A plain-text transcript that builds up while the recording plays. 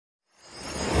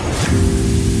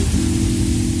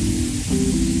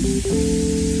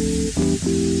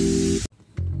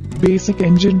Basic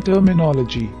engine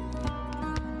terminology.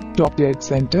 Top dead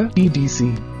center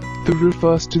 (TDC). It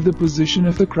refers to the position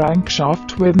of the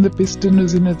crankshaft when the piston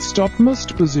is in its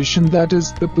topmost position, that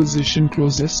is, the position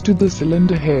closest to the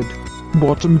cylinder head.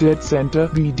 Bottom dead center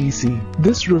 (BDC).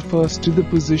 This refers to the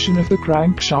position of the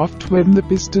crankshaft when the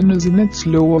piston is in its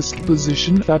lowest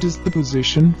position, that is, the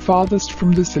position farthest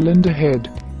from the cylinder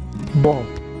head. Bore.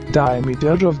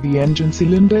 Diameter of the engine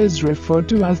cylinder is referred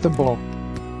to as the bore.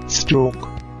 Stroke.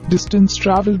 Distance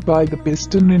traveled by the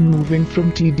piston in moving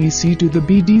from TDC to the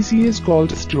BDC is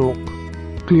called stroke.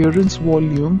 Clearance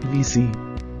volume (VC).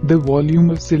 The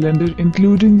volume of cylinder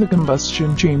including the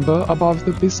combustion chamber above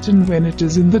the piston when it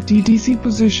is in the TDC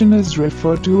position is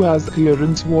referred to as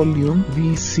clearance volume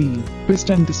 (VC).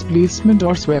 Piston displacement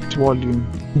or swept volume.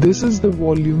 This is the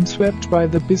volume swept by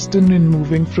the piston in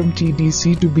moving from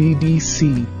TDC to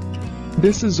BDC.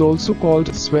 This is also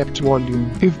called swept volume.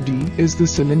 If D is the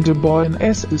cylinder bore and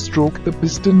S the stroke, the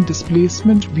piston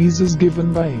displacement V is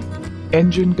given by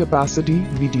engine capacity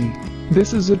 (VD).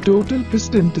 This is a total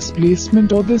piston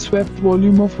displacement or the swept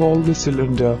volume of all the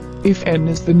cylinder. If N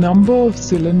is the number of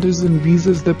cylinders and V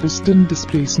is the piston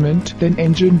displacement, then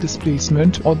engine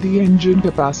displacement or the engine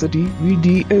capacity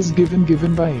 (VD) is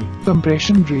given by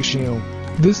compression ratio.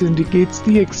 This indicates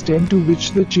the extent to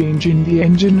which the change in the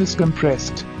engine is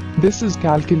compressed. This is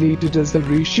calculated as the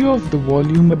ratio of the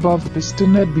volume above the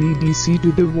piston at BDC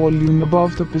to the volume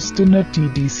above the piston at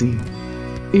TDC.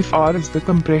 If R is the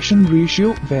compression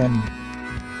ratio, then